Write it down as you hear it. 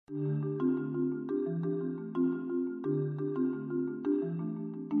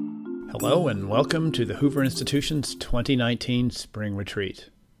Hello and welcome to the Hoover Institution's 2019 Spring Retreat.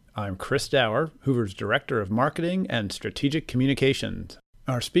 I'm Chris Dower, Hoover's Director of Marketing and Strategic Communications.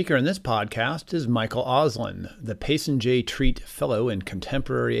 Our speaker in this podcast is Michael Auslin, the Payson J Fellow in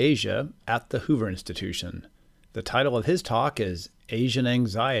Contemporary Asia at the Hoover Institution. The title of his talk is Asian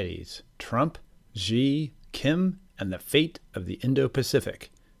Anxieties, Trump, Xi, Kim, and the Fate of the Indo-Pacific.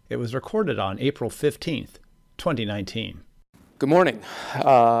 It was recorded on April 15th, 2019. Good morning.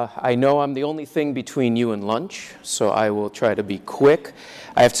 I know I'm the only thing between you and lunch, so I will try to be quick.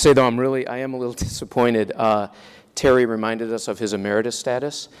 I have to say, though, I am a little disappointed. Terry reminded us of his emeritus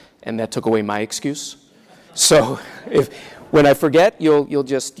status, and that took away my excuse. So when I forget, you'll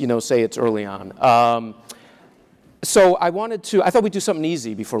just say it's early on. So I thought we'd do something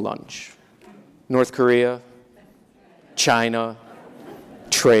easy before lunch. North Korea, China,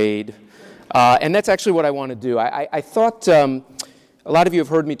 trade. And that's actually what I want to do. I thought a lot of you have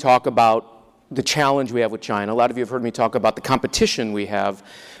heard me talk about the challenge we have with China. A lot of you have heard me talk about the competition we have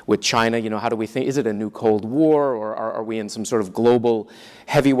with China. How do we think? Is it a new Cold War, or are we in some sort of global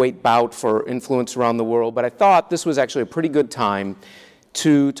heavyweight bout for influence around the world? But I thought this was actually a pretty good time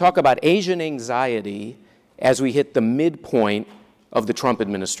to talk about Asian anxiety as we hit the midpoint of the Trump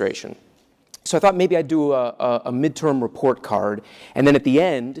administration. So I thought maybe I'd do a midterm report card, and then at the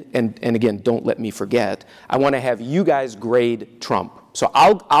end, and again, don't let me forget, I want to have you guys grade Trump. So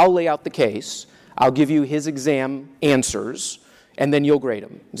I'll lay out the case, I'll give you his exam answers, and then you'll grade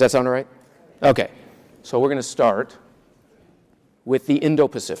him. Does that sound all right? Okay, so we're going to start with the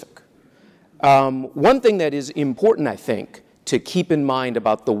Indo-Pacific. One thing that is important, I think, to keep in mind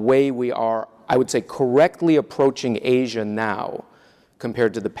about the way we are, I would say, correctly approaching Asia now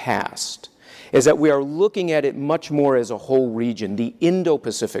compared to the past, is that we are looking at it much more as a whole region, the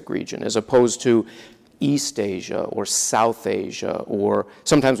Indo-Pacific region, as opposed to East Asia or South Asia, or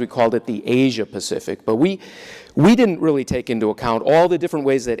sometimes we called it the Asia-Pacific. But we didn't really take into account all the different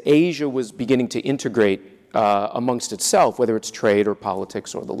ways that Asia was beginning to integrate amongst itself, whether it's trade or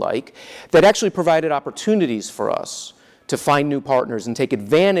politics or the like, that actually provided opportunities for us to find new partners and take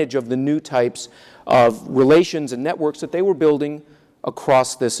advantage of the new types of relations and networks that they were building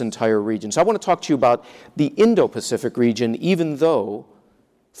across this entire region. So I want to talk to you about the Indo-Pacific region, even though,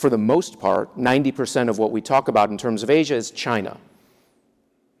 for the most part, 90% of what we talk about in terms of Asia is China.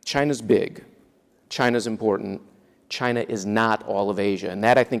 China's big. China's important. China is not all of Asia. And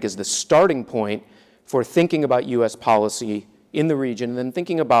that, I think, is the starting point for thinking about U.S. policy in the region and then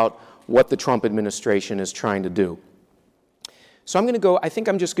thinking about what the Trump administration is trying to do. So I think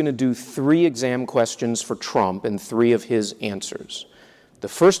I'm just going to do 3 exam questions for Trump and 3 of his answers. The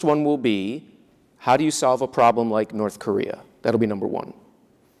first one will be, how do you solve a problem like North Korea? That'll be number 1.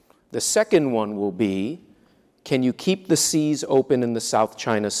 The second one will be, can you keep the seas open in the South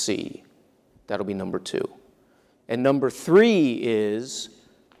China Sea? That'll be number 2. And number 3 is,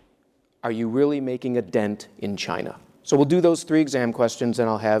 are you really making a dent in China? So we'll do those 3 exam questions, and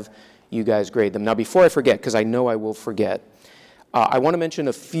I'll have you guys grade them. Now, before I forget, because I know I will forget, I want to mention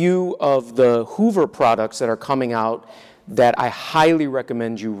a few of the Hoover products that are coming out that I highly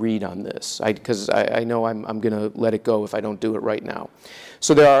recommend you read on this, because I know I'm going to let it go if I don't do it right now.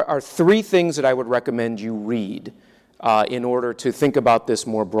 So there are 3 things that I would recommend you read in order to think about this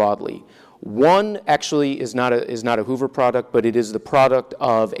more broadly. One actually is not a Hoover product, but it is the product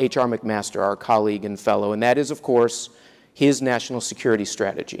of H.R. McMaster, our colleague and fellow, and that is, of course, his national security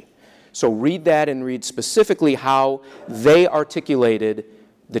strategy. So read that and read specifically how they articulated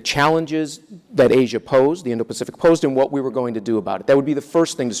the challenges that Asia posed, the Indo-Pacific posed, and what we were going to do about it. That would be the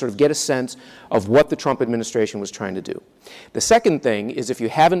first thing to sort of get a sense of what the Trump administration was trying to do. The second thing is, if you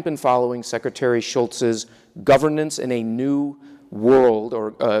haven't been following Secretary Shultz's Governance in a New World,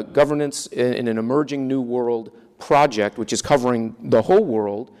 or Governance in an Emerging New World project, which is covering the whole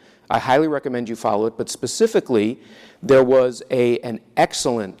world, I highly recommend you follow it. But specifically, there was an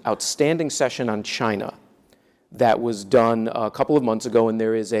excellent, outstanding session on China that was done a couple of months ago, and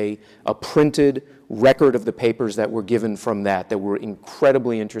there is a printed record of the papers that were given from that were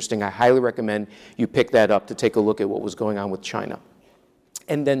incredibly interesting. I highly recommend you pick that up to take a look at what was going on with China.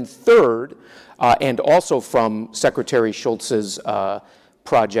 And then third, and also from Secretary Shultz's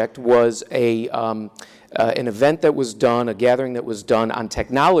project, was an event that was done, a gathering that was done on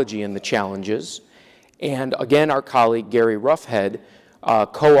technology and the challenges. And again, our colleague Gary Roughhead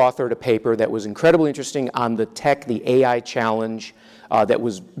co-authored a paper that was incredibly interesting on the AI challenge that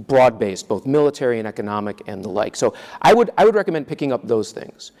was broad-based, both military and economic and the like. So I would recommend picking up those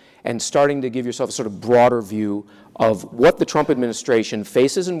things and starting to give yourself a sort of broader view of what the Trump administration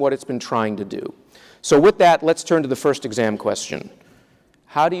faces and what it's been trying to do. So with that, let's turn to the first exam question.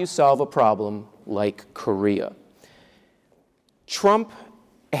 How do you solve a problem like Korea? Trump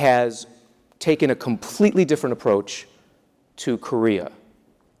has taken a completely different approach to Korea,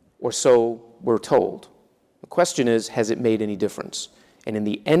 or so we're told. The question is, has it made any difference? And in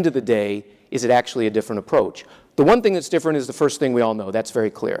the end of the day, is it actually a different approach? The one thing that's different is the first thing we all know. That's very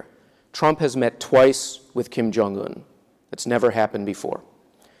clear. Trump has met twice with Kim Jong-un. That's never happened before.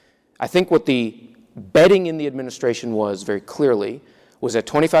 I think what the betting in the administration was very clearly was that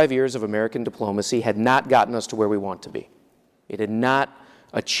 25 years of American diplomacy had not gotten us to where we want to be. It had not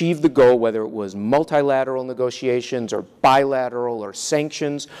achieved the goal, whether it was multilateral negotiations or bilateral or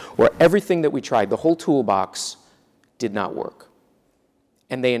sanctions or everything that we tried. The whole toolbox did not work.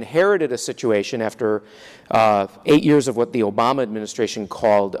 And they inherited a situation after 8 years of what the Obama administration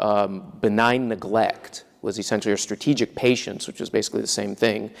called benign neglect, was essentially, or strategic patience, which was basically the same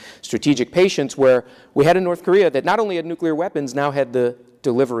thing. Strategic patience, where we had a North Korea that not only had nuclear weapons, now had the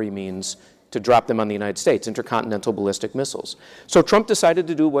delivery means to drop them on the United States, intercontinental ballistic missiles. So Trump decided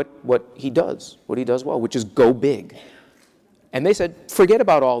to do what he does well, which is go big. And they said, forget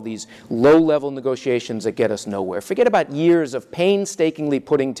about all these low-level negotiations that get us nowhere. Forget about years of painstakingly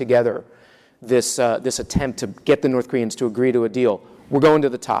putting together this attempt to get the North Koreans to agree to a deal. We're going to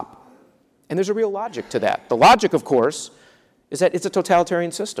the top. And there's a real logic to that. The logic, of course, is that it's a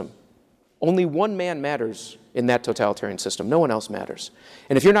totalitarian system. Only one man matters in that totalitarian system. No one else matters.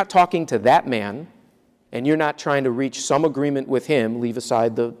 And if you're not talking to that man, and you're not trying to reach some agreement with him, leave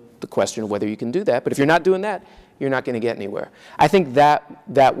aside the question of whether you can do that, but if you're not doing that, you're not going to get anywhere. I think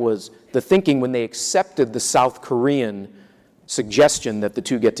that was the thinking when they accepted the South Korean suggestion that the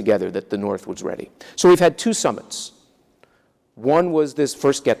two get together, that the North was ready. So we've had two summits. One was this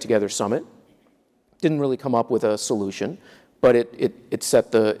first get-together summit. Didn't really come up with a solution, but it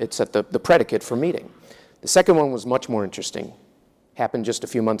set the predicate for meeting. The second one was much more interesting. Happened just a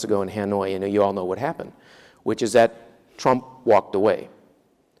few months ago in Hanoi, and you all know what happened, which is that Trump walked away.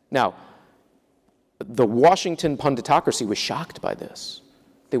 Now, the Washington punditocracy was shocked by this.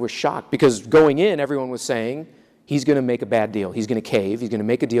 They were shocked because going in, everyone was saying, he's going to make a bad deal. He's going to cave. He's going to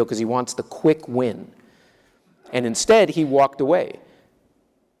make a deal because he wants the quick win. And instead, he walked away.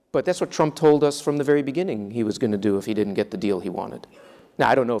 But that's what Trump told us from the very beginning he was going to do if he didn't get the deal he wanted. Now,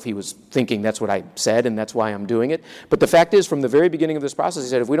 I don't know if he was thinking that's what I said and that's why I'm doing it. But the fact is, from the very beginning of this process, he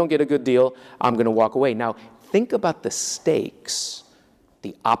said, if we don't get a good deal, I'm going to walk away. Now, think about the stakes,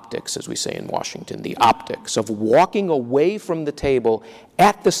 the optics, as we say in Washington, the optics of walking away from the table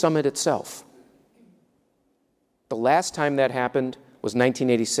at the summit itself. The last time that happened was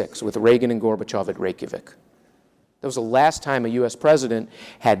 1986 with Reagan and Gorbachev at Reykjavik. That was the last time a U.S. president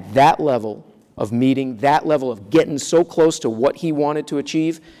had that level of meeting, that level of getting so close to what he wanted to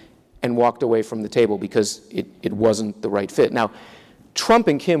achieve and walked away from the table because it wasn't the right fit. Now, Trump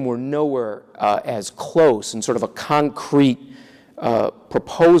and Kim were nowhere as close in sort of a concrete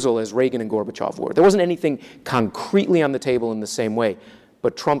proposal as Reagan and Gorbachev were. There wasn't anything concretely on the table in the same way,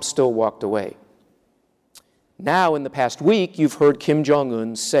 but Trump still walked away. Now, in the past week, you've heard Kim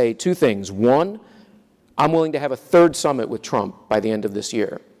Jong-un say two things. One, I'm willing to have a third summit with Trump by the end of this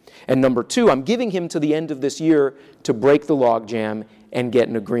year. And number two, I'm giving him to the end of this year to break the logjam and get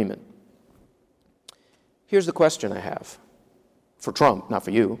an agreement. Here's the question I have for Trump, not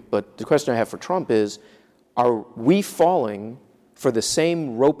for you, but the question I have for Trump is, are we falling for the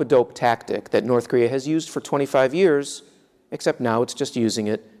same rope-a-dope tactic that North Korea has used for 25 years, except now it's just using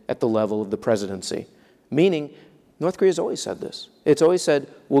it at the level of the presidency? Meaning, North Korea's always said this. It's always said,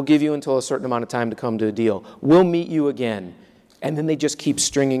 we'll give you until a certain amount of time to come to a deal. We'll meet you again. And then they just keep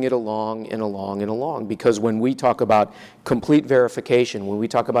stringing it along and along and along. Because when we talk about complete verification, when we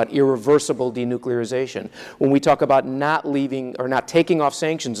talk about irreversible denuclearization, when we talk about not leaving or not taking off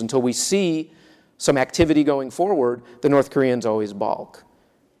sanctions until we see some activity going forward, the North Koreans always balk.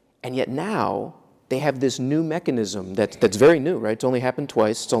 And yet now they have this new mechanism that's very new, right? It's only happened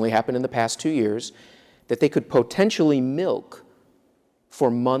twice. It's only happened in the past 2 years, that they could potentially milk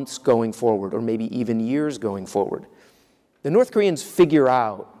for months going forward, or maybe even years going forward. The North Koreans figure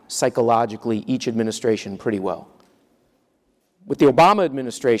out psychologically each administration pretty well. With the Obama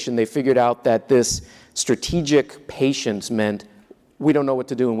administration, they figured out that this strategic patience meant we don't know what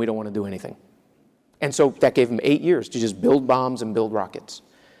to do and we don't want to do anything. And so that gave them 8 years to just build bombs and build rockets.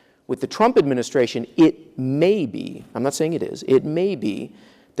 With the Trump administration, it may be, I'm not saying it is, it may be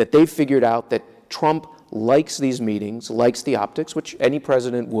that they've figured out that Trump likes these meetings, likes the optics, which any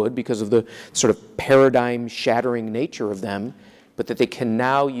president would because of the sort of paradigm-shattering nature of them, but that they can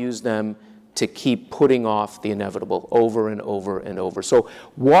now use them to keep putting off the inevitable over and over and over. So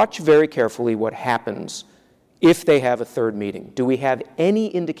watch very carefully what happens if they have a third meeting? Do we have any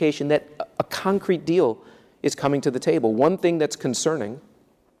indication that a concrete deal is coming to the table? One thing that's concerning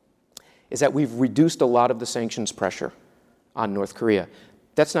is that we've reduced a lot of the sanctions pressure on North Korea.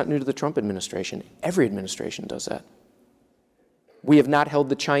 That's not new to the Trump administration. Every administration does that. We have not held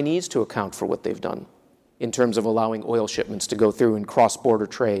the Chinese to account for what they've done in terms of allowing oil shipments to go through in cross-border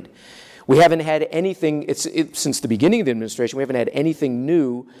trade. We haven't had anything, since the beginning of the administration, we haven't had anything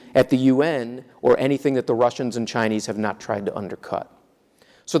new at the UN or anything that the Russians and Chinese have not tried to undercut.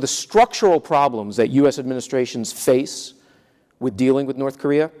 So the structural problems that U.S. administrations face with dealing with North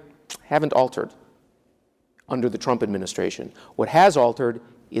Korea haven't altered under the Trump administration. What has altered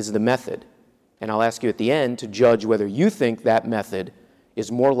is the method. And I'll ask you at the end to judge whether you think that method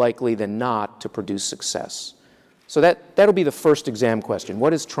is more likely than not to produce success. So that'll be the first exam question.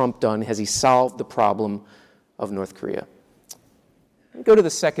 What has Trump done? Has he solved the problem of North Korea? We'll go to the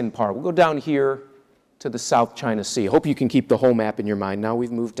second part. We'll go down here to the South China Sea. I hope you can keep the whole map in your mind. Now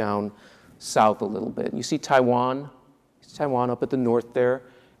we've moved down south a little bit. You see Taiwan? Taiwan up at the north there.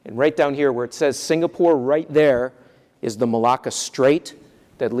 And right down here where it says Singapore, right there is the Malacca Strait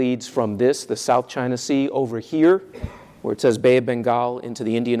that leads from the South China Sea, over here where it says Bay of Bengal into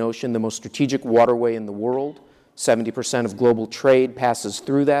the Indian Ocean, the most strategic waterway in the world. 70% of global trade passes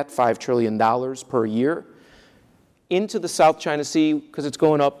through that, $5 trillion per year. Into the South China Sea, because it's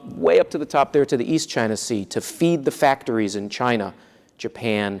going up, way up to the top there to the East China Sea to feed the factories in China,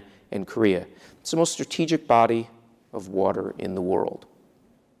 Japan, and Korea. It's the most strategic body of water in the world.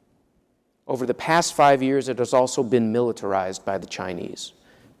 Over the past 5 years, it has also been militarized by the Chinese.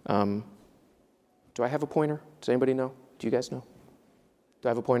 Do I have a pointer? Does anybody know? Do you guys know? Do I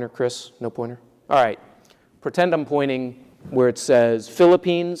have a pointer? Chris? No pointer? All right. Pretend I'm pointing where it says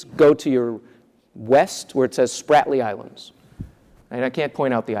Philippines. Go to your west where it says Spratly Islands. And I can't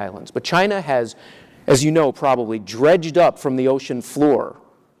point out the islands. But China has, as you know probably, dredged up from the ocean floor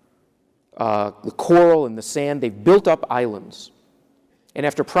the coral and the sand. They've built up islands. And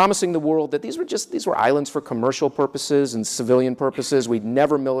after promising the world that these were islands for commercial purposes and civilian purposes, we'd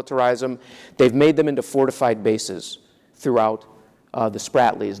never militarize them, they've made them into fortified bases throughout the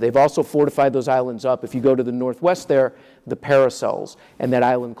Spratlys. They've also fortified those islands up. If you go to the northwest there, the Paracels, and that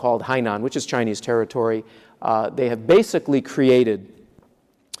island called Hainan, which is Chinese territory, they have basically created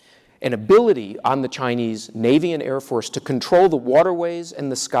an ability on the Chinese Navy and Air Force to control the waterways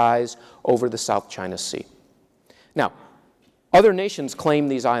and the skies over the South China Sea. Now, other nations claim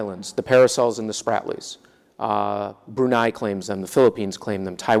these islands, the Paracels and the Spratlys. Brunei claims them, the Philippines claim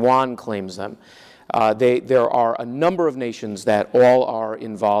them, Taiwan claims them. There are a number of nations that all are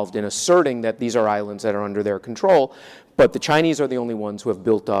involved in asserting that these are islands that are under their control, but the Chinese are the only ones who have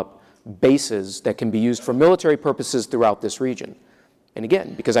built up bases that can be used for military purposes throughout this region. And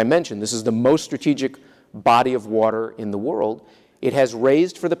again, because I mentioned this is the most strategic body of water in the world, it has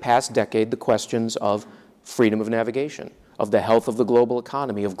raised for the past decade the questions of freedom of navigation, of the health of the global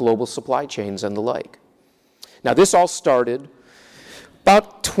economy, of global supply chains and the like. Now this all started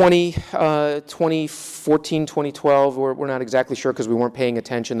about 2014, 2012, we're not exactly sure because we weren't paying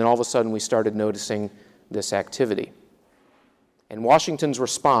attention, then all of a sudden we started noticing this activity. And Washington's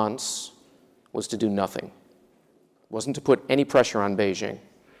response was to do nothing. It wasn't to put any pressure on Beijing.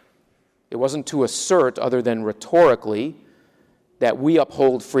 It wasn't to assert, other than rhetorically, that we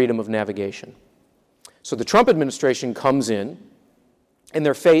uphold freedom of navigation. So the Trump administration comes in, and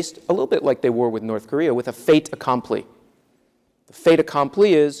they're faced, a little bit like they were with North Korea, with a fait accompli. The fait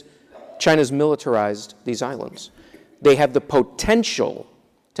accompli is China's militarized these islands. They have the potential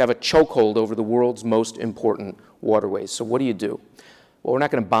to have a chokehold over the world's most important waterways. So what do you do? Well, we're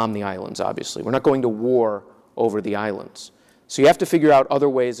not going to bomb the islands, obviously. We're not going to war over the islands. So you have to figure out other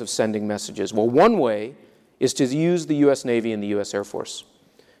ways of sending messages. Well, one way is to use the U.S. Navy and the U.S. Air Force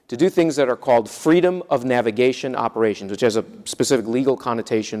to do things that are called freedom of navigation operations, which has a specific legal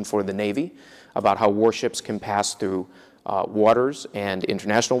connotation for the Navy about how warships can pass through waters and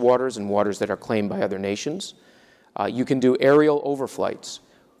international waters and waters that are claimed by other nations. You can do aerial overflights.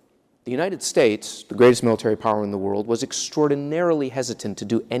 The United States, the greatest military power in the world, was extraordinarily hesitant to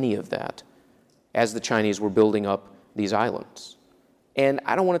do any of that as the Chinese were building up these islands. And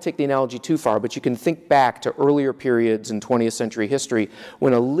I don't want to take the analogy too far, but you can think back to earlier periods in 20th century history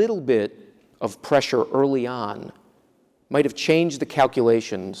when a little bit of pressure early on might have changed the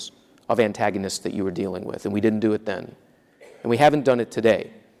calculations of antagonists that you were dealing with, and we didn't do it then. And we haven't done it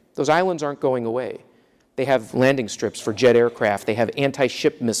today. Those islands aren't going away. They have landing strips for jet aircraft. They have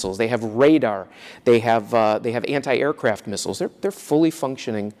anti-ship missiles. They have radar. They have anti-aircraft missiles. They're fully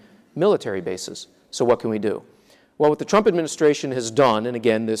functioning military bases. So what can we do? Well, what the Trump administration has done, and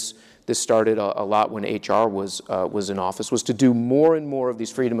again, this this started a lot when HR was in office, was to do more and more of these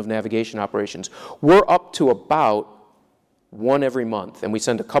freedom of navigation operations. We're up to about one every month, and we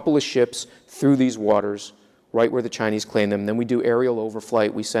send a couple of ships through these waters right where the Chinese claim them. Then we do aerial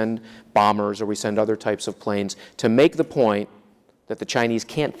overflight. We send bombers or we send other types of planes to make the point that the Chinese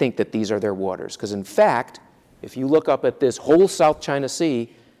can't think that these are their waters. Because in fact, if you look up at this whole South China Sea,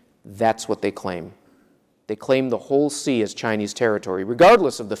 that's what they claim. They claim the whole sea as Chinese territory,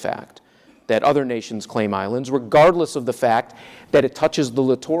 regardless of the fact that other nations claim islands, regardless of the fact that it touches the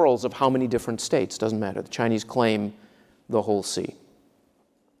littorals of how many different states. Doesn't matter. The Chinese claim the whole sea.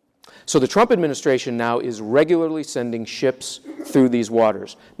 So the Trump administration now is regularly sending ships through these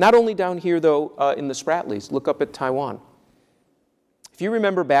waters. Not only down here, though, in the Spratlys. Look up at Taiwan. If you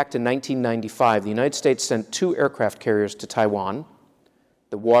remember back to 1995, the United States sent 2 aircraft carriers to Taiwan,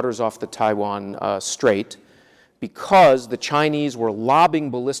 the waters off the Taiwan Strait, because the Chinese were lobbing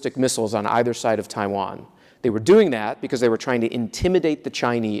ballistic missiles on either side of Taiwan. They were doing that because they were trying to intimidate the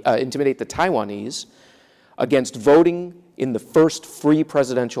Taiwanese against voting in the first free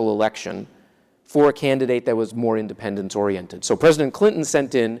presidential election for a candidate that was more independence-oriented. So President Clinton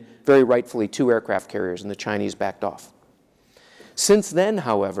sent in, very rightfully, 2 aircraft carriers, and the Chinese backed off. Since then,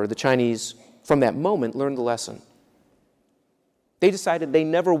 however, the Chinese, from that moment, learned the lesson. They decided they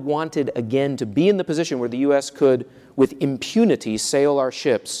never wanted again to be in the position where the U.S. could, with impunity, sail our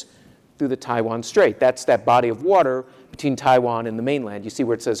ships through the Taiwan Strait. That's that body of water between Taiwan and the mainland. You see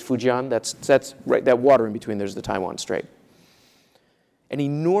where it says Fujian? That's right, that water in between, there's the Taiwan Strait. An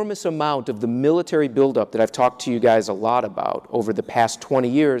enormous amount of the military buildup that I've talked to you guys a lot about over the past 20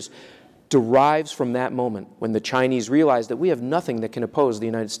 years derives from that moment when the Chinese realized that we have nothing that can oppose the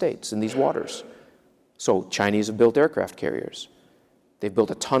United States in these waters. So Chinese have built aircraft carriers. They've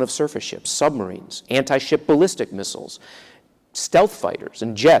built a ton of surface ships, submarines, anti-ship ballistic missiles, stealth fighters,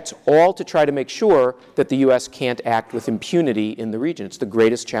 and jets, all to try to make sure that the U.S. can't act with impunity in the region. It's the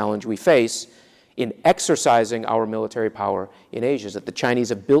greatest challenge we face in exercising our military power in Asia, is that the Chinese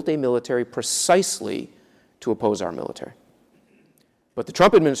have built a military precisely to oppose our military. But the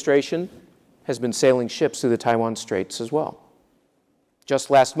Trump administration has been sailing ships through the Taiwan Straits as well. Just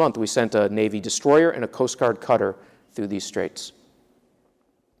last month, we sent a Navy destroyer and a Coast Guard cutter through these straits.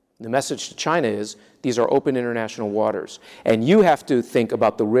 The message to China is, these are open international waters, and you have to think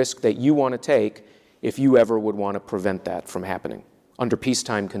about the risk that you want to take if you ever would want to prevent that from happening under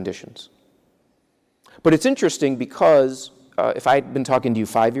peacetime conditions. But it's interesting because if I had been talking to you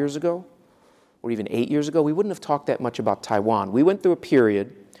 5 years ago, or even 8 years ago, we wouldn't have talked that much about Taiwan. We went through a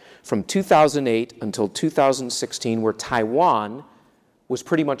period from 2008 until 2016 where Taiwan was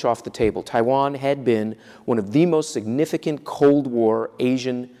pretty much off the table. Taiwan had been one of the most significant Cold War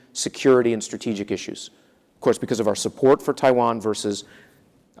Asian security and strategic issues. Of course, because of our support for Taiwan versus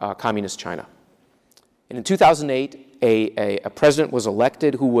communist China. And in 2008, a president was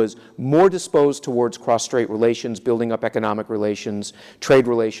elected who was more disposed towards cross-strait relations, building up economic relations, trade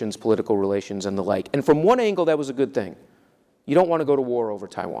relations, political relations, and the like. And from one angle, that was a good thing. You don't want to go to war over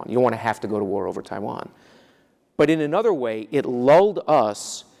Taiwan. You don't want to have to go to war over Taiwan. But in another way, it lulled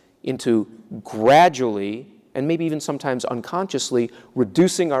us into gradually, and maybe even sometimes unconsciously,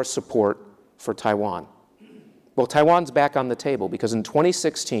 reducing our support for Taiwan. Well, Taiwan's back on the table because in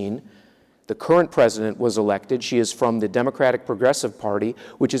 2016, the current president was elected. She is from the Democratic Progressive Party,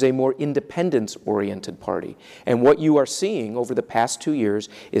 which is a more independence-oriented party. And what you are seeing over the past 2 years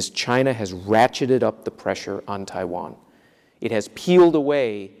is China has ratcheted up the pressure on Taiwan. It has peeled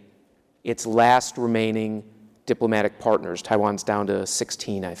away its last remaining diplomatic partners. Taiwan's down to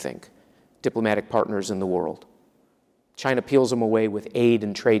 16, I think, diplomatic partners in the world. China peels them away with aid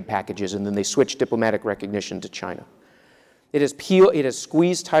and trade packages, and then they switch diplomatic recognition to China. It has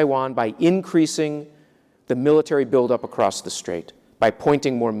squeezed Taiwan by increasing the military buildup across the strait, by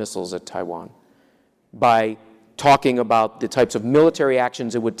pointing more missiles at Taiwan, by talking about the types of military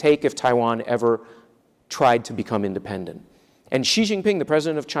actions it would take if Taiwan ever tried to become independent. And Xi Jinping, the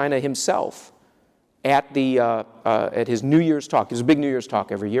president of China himself, at his New Year's talk, there's a big New Year's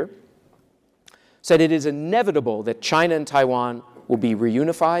talk every year, said it is inevitable that China and Taiwan will be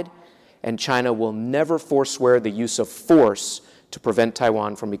reunified, and China will never forswear the use of force to prevent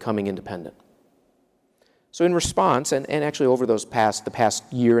Taiwan from becoming independent. So in response, and actually over the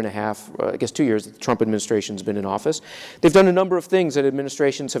past year and a half, I guess 2 years that the Trump administration's been in office, they've done a number of things that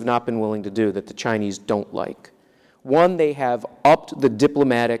administrations have not been willing to do that the Chinese don't like. One, they have upped the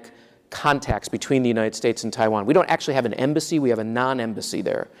diplomatic contacts between the United States and Taiwan. We don't actually have an embassy, we have a non-embassy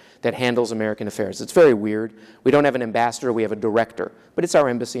there that handles American affairs. It's very weird. We don't have an ambassador, we have a director, but it's our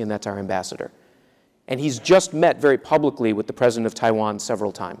embassy and that's our ambassador. And he's just met very publicly with the president of Taiwan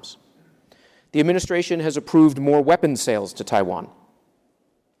several times. The administration has approved more weapons sales to Taiwan.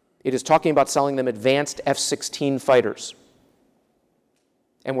 It is talking about selling them advanced F-16 fighters.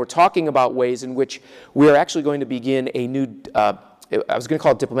 And we're talking about ways in which we're actually going to begin a new, I was going to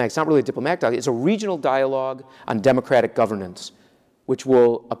call it diplomatic. It's not really a diplomatic dialogue. It's a regional dialogue on democratic governance, which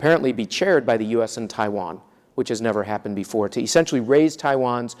will apparently be chaired by the U.S. and Taiwan, which has never happened before, to essentially raise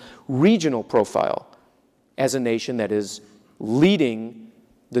Taiwan's regional profile as a nation that is leading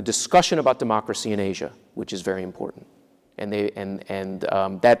the discussion about democracy in Asia, which is very important. And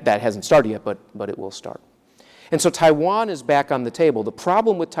that hasn't started yet, but it will start. And so Taiwan is back on the table. The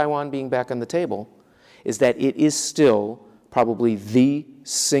problem with Taiwan being back on the table is that it is still probably the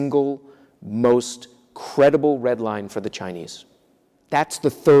single most credible red line for the Chinese. That's the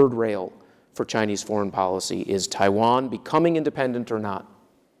third rail for Chinese foreign policy, is Taiwan becoming independent or not.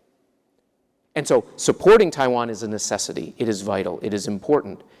 And so supporting Taiwan is a necessity. It is vital. It is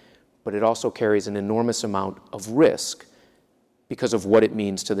important. But it also carries an enormous amount of risk because of what it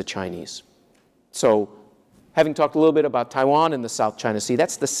means to the Chinese. So having talked a little bit about Taiwan and the South China Sea,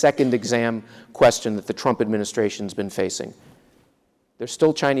 that's the second exam question that the Trump administration's been facing. There's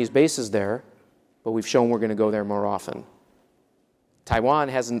still Chinese bases there, but we've shown we're going to go there more often. Taiwan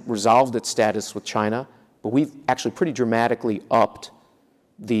hasn't resolved its status with China, but we've actually pretty dramatically upped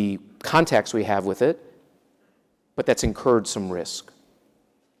the contacts we have with it, but that's incurred some risk.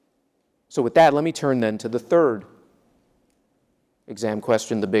 So with that, let me turn then to the third exam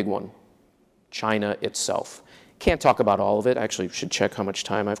question, the big one. China itself. Can't talk about all of it. I actually should check how much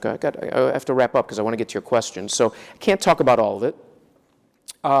time I've got. I have to wrap up because I want to get to your questions. So I can't talk about all of it.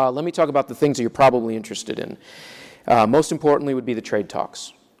 Let me talk about the things that you're probably interested in. Most importantly would be the trade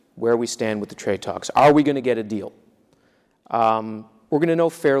talks, where we stand with the trade talks. Are we going to get a deal? We're going to know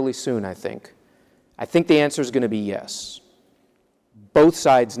fairly soon, I think. I think the answer is going to be yes. Both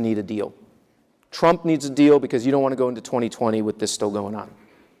sides need a deal. Trump needs a deal because you don't want to go into 2020 with this still going on.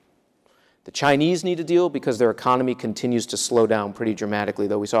 The Chinese need a deal because their economy continues to slow down pretty dramatically,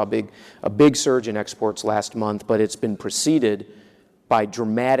 though we saw a big surge in exports last month, but it's been preceded by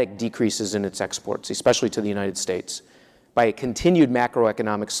dramatic decreases in its exports, especially to the United States. By a continued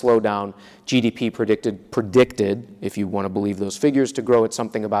macroeconomic slowdown, GDP predicted, if you want to believe those figures, to grow at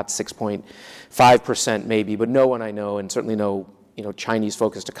something about 6.5% maybe, but no one I know, and certainly no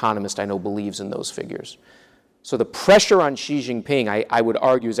Chinese-focused economist I know believes in those figures. So the pressure on Xi Jinping, I would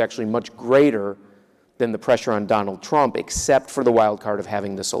argue, is actually much greater than the pressure on Donald Trump, except for the wild card of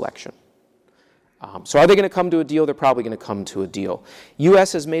having this election. So are they going to come to a deal? They're probably going to come to a deal.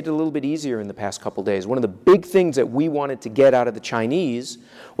 U.S. has made it a little bit easier in the past couple days. One of the big things that we wanted to get out of the Chinese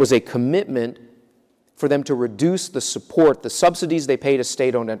was a commitment for them to reduce the support, the subsidies they pay to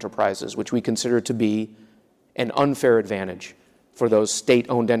state-owned enterprises, which we consider to be an unfair advantage for those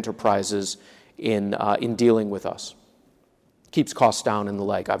state-owned enterprises in dealing with us. Keeps costs down and the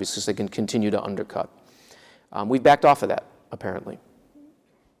like, obviously, so they can continue to undercut. We've backed off of that, apparently.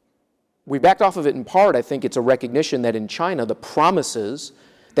 We backed off of it in part, I think it's a recognition that in China, the promises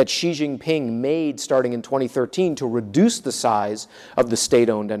that Xi Jinping made starting in 2013 to reduce the size of the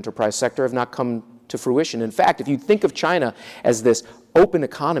state-owned enterprise sector have not come to fruition. In fact, if you think of China as this open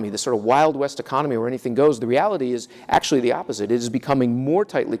economy, this sort of Wild West economy where anything goes, the reality is actually the opposite. It is becoming more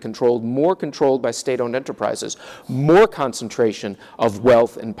tightly controlled, more controlled by state-owned enterprises, more concentration of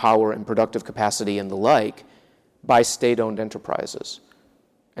wealth and power and productive capacity and the like by state-owned enterprises.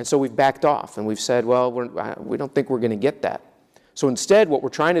 And so we've backed off and we've said, well, we don't think we're going to get that. So instead, what we're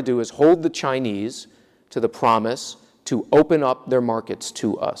trying to do is hold the Chinese to the promise to open up their markets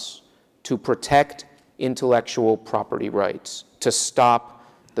to us, to protect intellectual property rights, to stop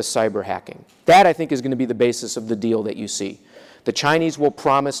the cyber hacking. That, I think, is going to be the basis of the deal that you see. The Chinese will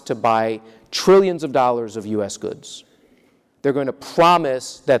promise to buy trillions of dollars of U.S. goods. They're going to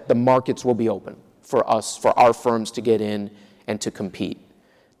promise that the markets will be open for us, for our firms to get in and to compete,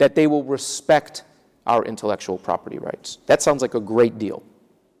 that they will respect our intellectual property rights. That sounds like a great deal.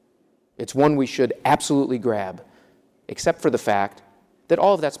 It's one we should absolutely grab, except for the fact that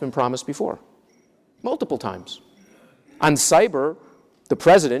all of that's been promised before, multiple times. On cyber, the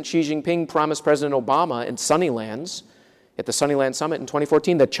president, Xi Jinping, promised President Obama in Sunnylands, at the Sunnyland Summit in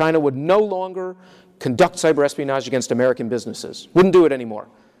 2014, that China would no longer conduct cyber espionage against American businesses, wouldn't do it anymore.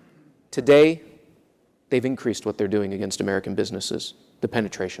 Today, they've increased what they're doing against American businesses, the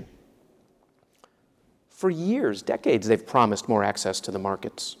penetration. For years, decades, they've promised more access to the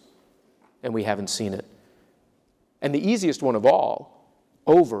markets, and we haven't seen it. And the easiest one of all,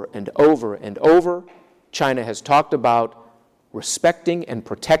 over and over and over, China has talked about respecting and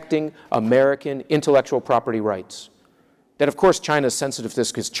protecting American intellectual property rights. That, of course, China is sensitive to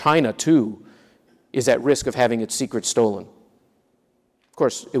this because China, too, is at risk of having its secrets stolen. Of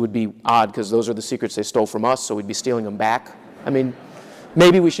course, it would be odd because those are the secrets they stole from us, so we'd be stealing them back. I mean,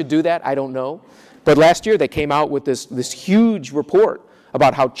 maybe we should do that, I don't know. But last year they came out with this huge report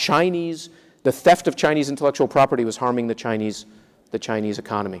about how the theft of Chinese intellectual property was harming the Chinese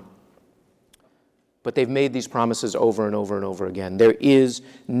economy. But they've made these promises over and over and over again. There is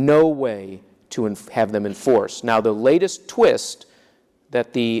no way to have them enforced. Now, the latest twist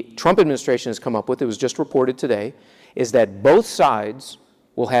that the Trump administration has come up with, it was just reported today, is that both sides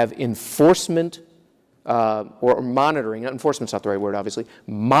will have enforcement or monitoring, enforcement's not the right word, obviously,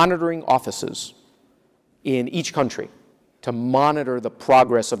 monitoring offices in each country to monitor the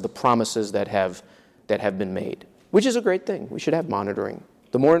progress of the promises that have been made, which is a great thing. We should have monitoring.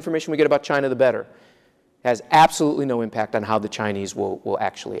 The more information we get about China, the better. It has absolutely no impact on how the Chinese will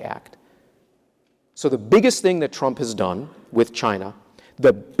actually act. So the biggest thing that Trump has done with China,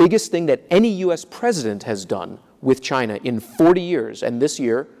 the biggest thing that any U.S. president has done with China in 40 years, and this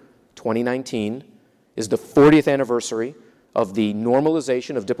year, 2019, is the 40th anniversary of the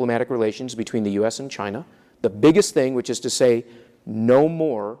normalization of diplomatic relations between the U.S. and China. The biggest thing, which is to say no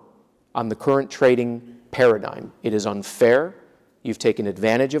more on the current trading paradigm. It is unfair. You've taken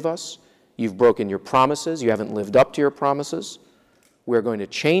advantage of us. You've broken your promises. You haven't lived up to your promises. We're going to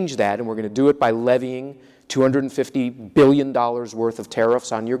change that, and we're going to do it by levying $250 billion worth of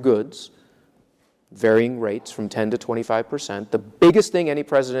tariffs on your goods, varying rates from 10 to 25%. The biggest thing any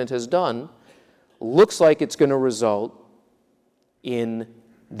president has done looks like it's going to result in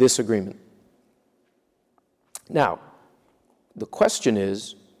this agreement. Now, the question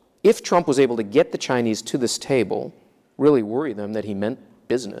is, if Trump was able to get the Chinese to this table, really worry them that he meant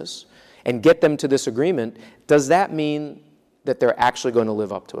business, and get them to this agreement, does that mean that they're actually going to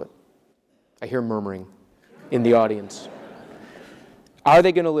live up to it? I hear murmuring in the audience. Are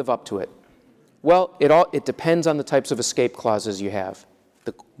they going to live up to it? Well, it depends on the types of escape clauses you have.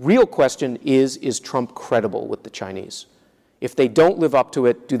 The real question is Trump credible with the Chinese? If they don't live up to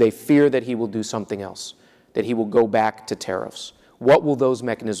it, do they fear that he will do something else, that he will go back to tariffs? What will those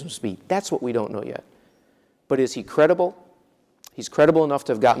mechanisms be? That's what we don't know yet. But is he credible? He's credible enough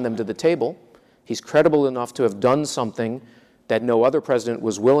to have gotten them to the table. He's credible enough to have done something that no other president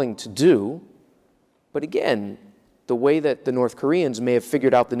was willing to do. But again, the way that the North Koreans may have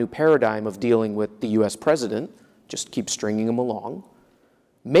figured out the new paradigm of dealing with the U.S. president, just keep stringing him along,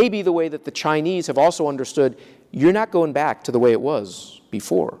 maybe the way that the Chinese have also understood, you're not going back to the way it was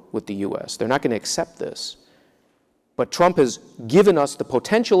before with the U.S. They're not going to accept this. But Trump has given us the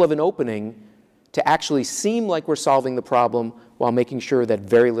potential of an opening to actually seem like we're solving the problem while making sure that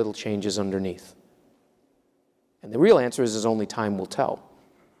very little changes underneath. And the real answer is only time will tell.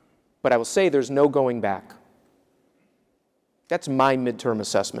 But I will say there's no going back. That's my midterm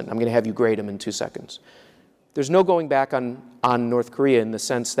assessment. I'm going to have you grade them in 2 seconds. There's no going back on North Korea in the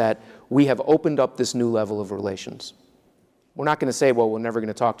sense that we have opened up this new level of relations. We're not going to say, well, we're never going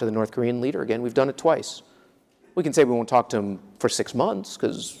to talk to the North Korean leader again. We've done it twice. We can say we won't talk to him for 6 months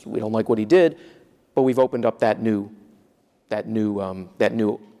because we don't like what he did, but we've opened up that new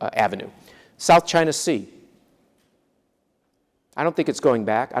avenue. South China Sea. I don't think it's going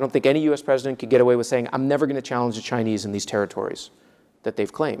back. I don't think any U.S. president could get away with saying, I'm never going to challenge the Chinese in these territories that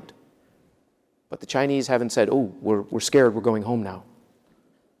they've claimed. But the Chinese haven't said, oh, we're scared, we're going home now.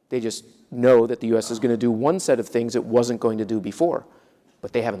 They just know that the U.S. is going to do one set of things it wasn't going to do before.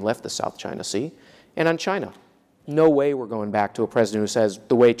 But they haven't left the South China Sea. And on China, no way we're going back to a president who says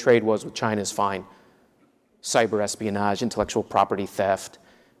the way trade was with China is fine. Cyber espionage, intellectual property theft,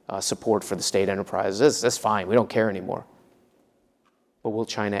 support for the state enterprises, that's fine, we don't care anymore. But will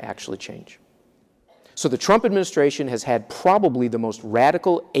China actually change? So the Trump administration has had probably the most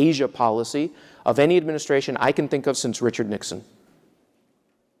radical Asia policy of any administration I can think of since Richard Nixon.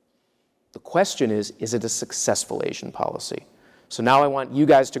 The question is it a successful Asian policy? So now I want you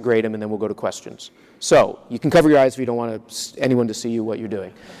guys to grade them, and then we'll go to questions. So you can cover your eyes if you don't want anyone to see you what you're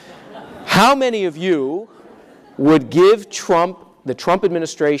doing. How many of you would give the Trump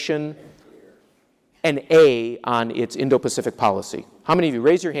administration an A on its Indo-Pacific policy? How many of you,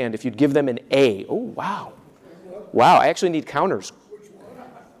 raise your hand if you'd give them an A? Oh, wow. Wow, I actually need counters.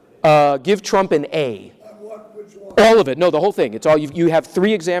 Give Trump an A. All of it. No, the whole thing. It's all. You have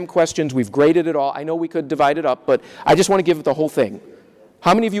 3 exam questions. We've graded it all. I know we could divide it up, but I just want to give it the whole thing.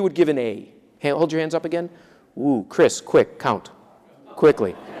 How many of you would give an A? Hold your hands up again. Ooh, Chris, quick, count.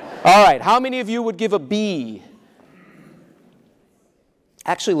 Quickly. All right, how many of you would give a B?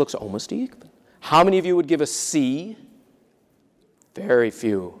 Actually looks almost equal. How many of you would give a C? Very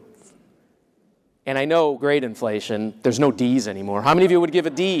few. And I know grade inflation, there's no Ds anymore. How many of you would give a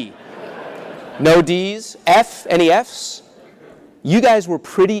D? No D's? F? Any F's? You guys were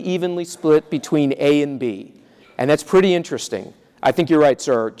pretty evenly split between A and B. And that's pretty interesting. I think you're right,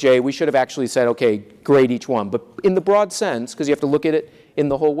 sir. Jay, we should have actually said, okay, grade each one. But in the broad sense, because you have to look at it in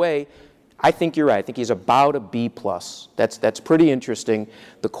the whole way, I think you're right. I think he's about a B+. That's pretty interesting.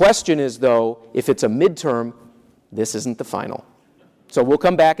 The question is, though, if it's a midterm, this isn't the final. So we'll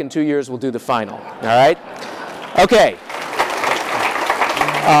come back in 2 years, we'll do the final. All right? Okay.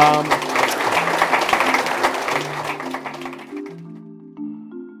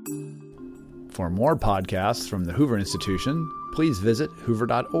 For more podcasts from the Hoover Institution, please visit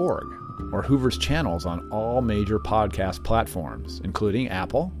hoover.org or Hoover's channels on all major podcast platforms, including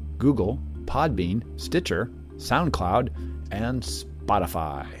Apple, Google, Podbean, Stitcher, SoundCloud, and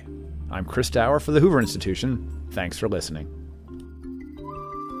Spotify. I'm Chris Dower for the Hoover Institution. Thanks for listening.